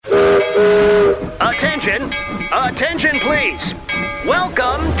Attention! Attention, please!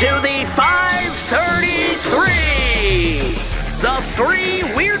 Welcome to the 533! The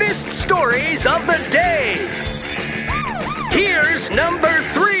 3 weirdest stories of the day! Here's number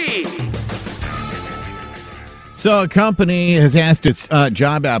 3! So a company has asked its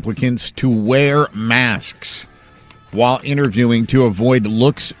job applicants to wear masks while interviewing to avoid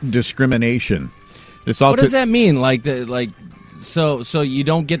looks discrimination. What does that mean? So you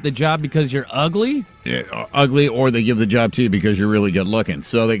don't get the job because you're ugly? Yeah, ugly, or they give the job to you because you're really good looking.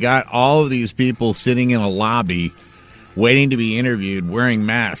 So they got all of these people sitting in a lobby waiting to be interviewed wearing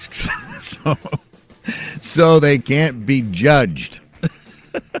masks so they can't be judged.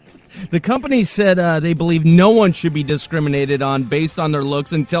 The company said they believe no one should be discriminated on based on their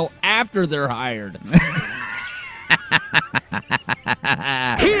looks until after they're hired.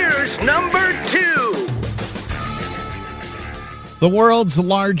 Here's number 2. The world's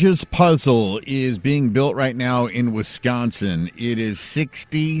largest puzzle is being built right now in Wisconsin. It is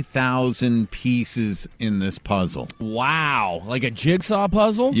 60,000 pieces in this puzzle. Wow. Like a jigsaw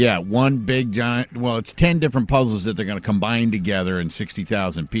puzzle? Yeah, one big giant. Well, it's 10 different puzzles that they're going to combine together in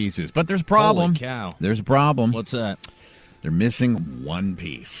 60,000 pieces. But there's a problem. Holy cow. There's a problem. What's that? They're missing one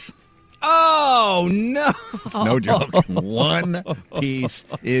piece. Oh, no. It's no joke. One piece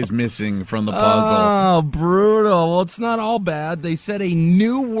is missing from the puzzle. Oh, brutal. Well, it's not all bad. They set a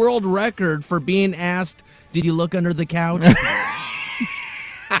new world record for being asked, did you look under the couch?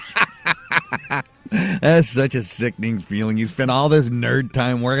 That's such a sickening feeling. You spend all this nerd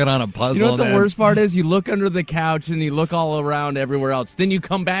time working on a puzzle. You know what the worst part is? You look under the couch and you look all around everywhere else. Then you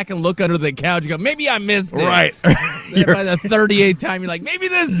come back and look under the couch. You go, maybe I missed it. Right. Then by the 38th time, you're like, maybe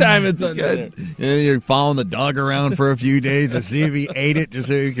this time it's under there. You're following the dog around for a few days to see if he ate it just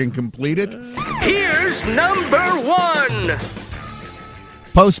so you can complete it. Here's number 1.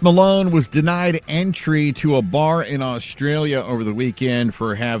 Post Malone was denied entry to a bar in Australia over the weekend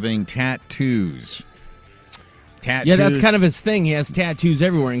for having tattoos. Yeah, that's kind of his thing. He has tattoos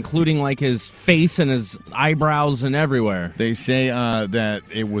everywhere, including like his face and his eyebrows and everywhere. They say that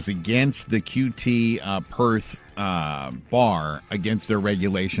it was against the QT Perth bar, against their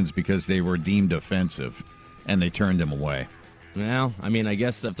regulations because they were deemed offensive, and they turned him away. Well, I mean, I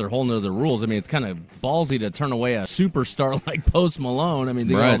guess if they're holding to the rules, I mean, it's kind of ballsy to turn away a superstar like Post Malone. I mean,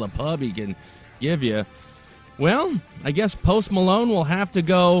 think of all the pub he can give you. Well, I guess Post Malone will have to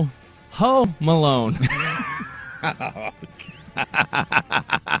go Ho Malone.